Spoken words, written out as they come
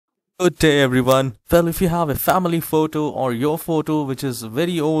Good day, everyone. Well, if you have a family photo or your photo which is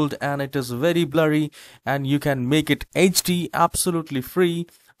very old and it is very blurry and you can make it HD absolutely free,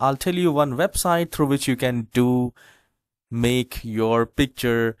 I'll tell you one website through which you can make your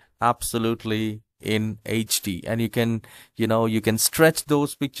picture absolutely in HD, and you can stretch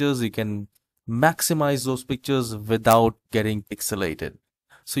those pictures, you can maximize those pictures without getting pixelated.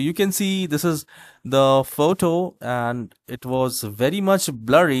 So you can see this is the photo and it was very much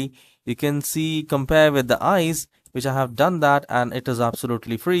blurry. You can see compare with the eyes, which I have done that, and it is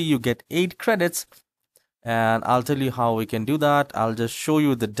absolutely free. You get 8 credits, and I'll tell you how we can do that. I'll just show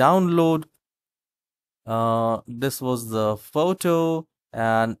you the download. This was the photo,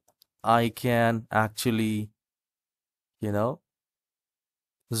 and I can actually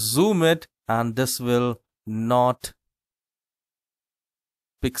zoom it, and this will not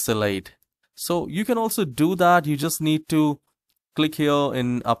pixelate. So you can also do that. You just need to click here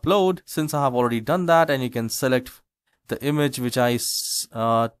in upload, since I have already done that, and you can select the image which I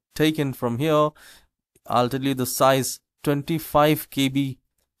taken from here. I'll tell you the size 25 KB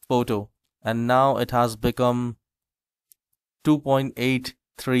photo, and now it has become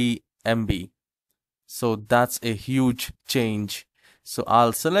 2.83 MB. So that's a huge change. So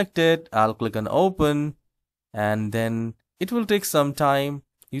I'll select it, I'll click on open, and then it will take some time.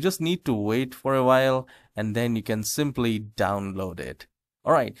 You just need to wait for a while, and then you can simply download it.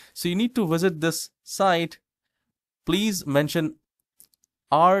 All right, so you need to visit this site. Please mention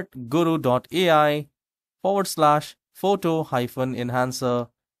artguru.ai/photo-enhancer/.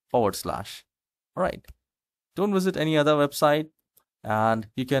 All right, don't visit any other website, and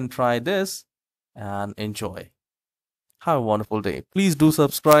you can try this and enjoy. Have a wonderful day. Please do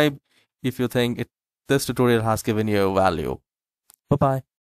subscribe if you think this tutorial has given you value. Bye-bye.